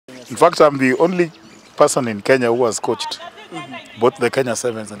In fact, I'm the only person in Kenya who has coached both the Kenya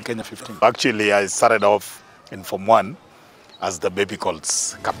 7s and Kenya 15. Actually, I started off in Form 1 as the Baby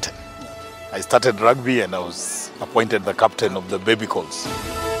Colts captain. I started rugby and I was appointed the captain of the Baby Colts.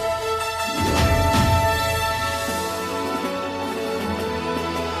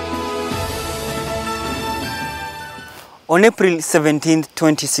 On April 17,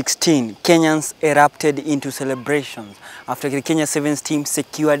 2016, Kenyans erupted into celebrations after the Kenya Sevens team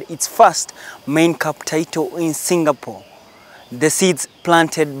secured its first main cup title in Singapore. The seeds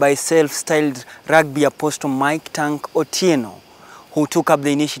planted by self-styled rugby apostle Mike Tank Otieno, who took up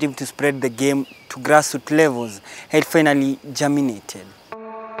the initiative to spread the game to grassroots levels, had finally germinated.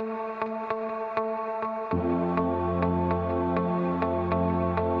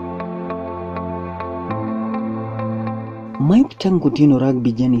 Mike Tank Otieno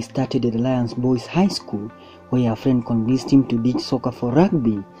rugby journey started at Alliance Boys High School, where a friend convinced him to ditch soccer for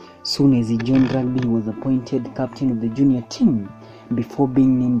rugby. Soon as he joined rugby, he was appointed captain of the junior team, before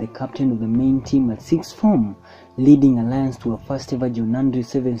being named the captain of the main team at sixth form, leading Alliance to a first ever John Andrews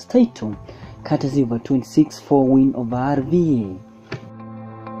Sevens title, courtesy of a 26-4 win over RVA.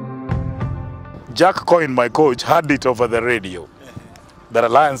 Jack Coyne, my coach, heard it over the radio that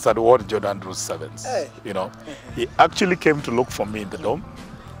Alliance had won John Andrews Sevens. You know, he actually came to look for me in the dome.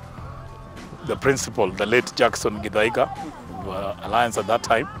 The principal, the late Jackson Githaiga, Alliance at that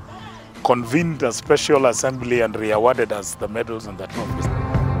time, convened a special assembly and re-awarded us the medals and the trophies.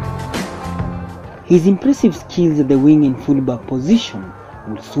 His impressive skills at the wing and fullback position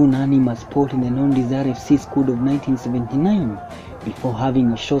would soon earn him a spot in the non-desire FC squad of 1979, before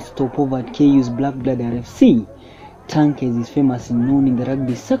having a short stopover at KU's BlakBlad's RFC. Tank, as is famous and known in the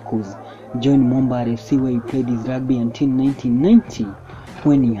rugby circles, joined Momba RFC, where he played his rugby until 1990,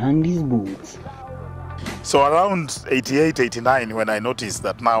 when he hung his boots. So around 88, 89, when I noticed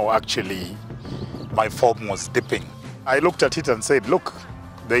that now actually my form was dipping, I looked at it and said, look,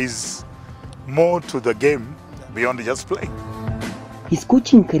 there is more to the game beyond just playing. His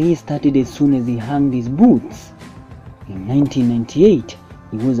coaching career started as soon as he hung his boots. In 1998,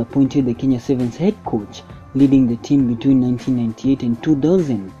 he was appointed the Kenya Sevens head coach, leading the team between 1998 and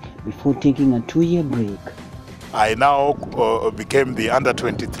 2000, before taking a 2-year break. I now became the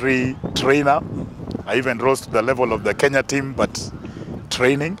under-23 trainer. I even rose to the level of the Kenya team, but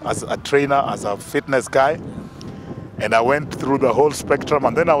training as a trainer, as a fitness guy. And I went through the whole spectrum,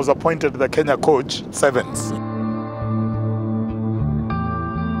 and then I was appointed the Kenya coach, Sevens.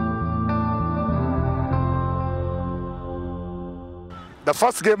 The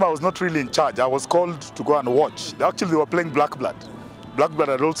first game I was not really in charge. I was called to go and watch. Actually, they were playing BlakBlad. BlakBlad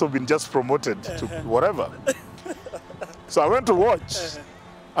had also been just promoted to whatever. So I went to watch,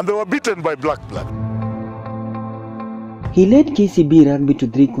 and they were beaten by BlakBlad. He led KCB rugby to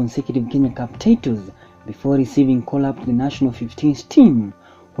 3 consecutive Kenya Cup titles before receiving call-up to the national 15s team,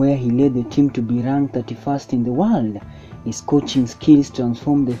 where he led the team to be ranked 31st in the world. His coaching skills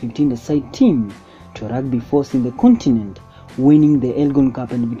transformed the 15-a-side team to a rugby force in the continent, winning the Elgon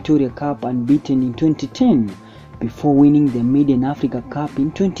Cup and Victoria Cup unbeaten in 2010, before winning the Median Africa Cup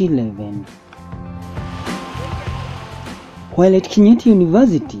in 2011. While at Kenyatta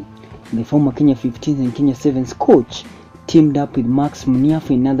University, the former Kenya 15s and Kenya 7s coach teamed up with Max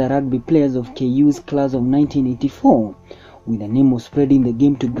Muniafu and other rugby players of KU's class of 1984, with the aim of spreading the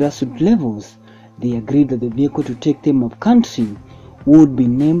game to grassroots levels. They agreed that the vehicle to take them up country would be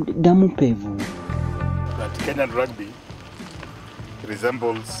named Damupevu. That Kenyan rugby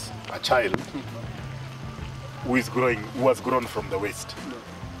resembles a child who has grown from the waist.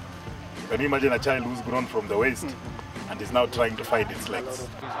 Can you imagine a child who's grown from the waist and is now trying to find its legs?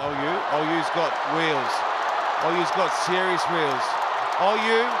 OU's got wheels. OU's got serious wheels.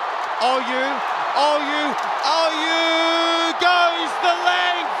 OU goes the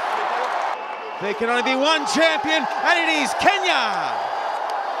length. There can only be one champion, and it is Kenya.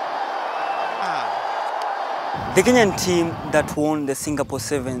 The Kenyan team that won the Singapore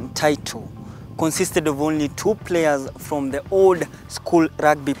 7 title consisted of only 2 players from the old school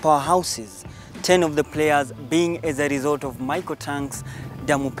rugby powerhouses, 10 of the players being as a result of Michael Tank's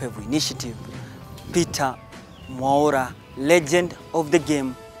Damupevu initiative. Peter Mwaura, legend of the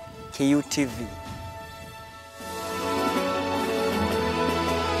game, KUTV.